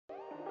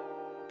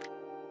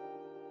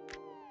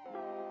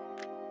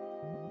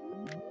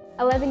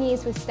11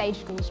 years with Stage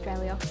School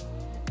Australia.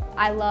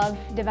 I love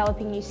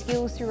developing new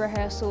skills through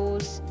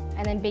rehearsals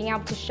and then being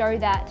able to show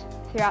that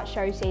throughout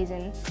show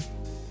season.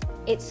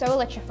 It's so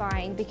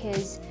electrifying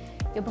because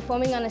you're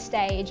performing on a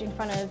stage in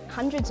front of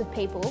hundreds of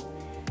people,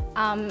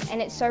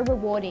 and it's so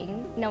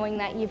rewarding knowing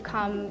that you've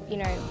come,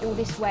 all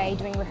this way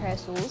doing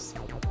rehearsals.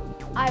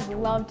 I've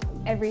loved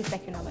every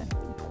second of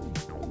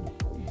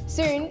it.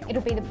 Soon,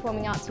 it'll be the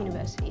Performing Arts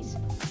Universities.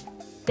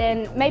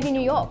 Then maybe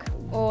New York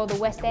or the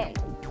West End.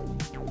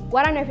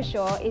 What I know for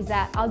sure is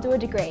that I'll do a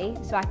degree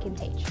so I can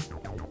teach.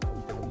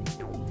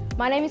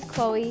 My name is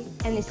Chloe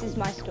and this is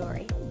my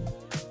story.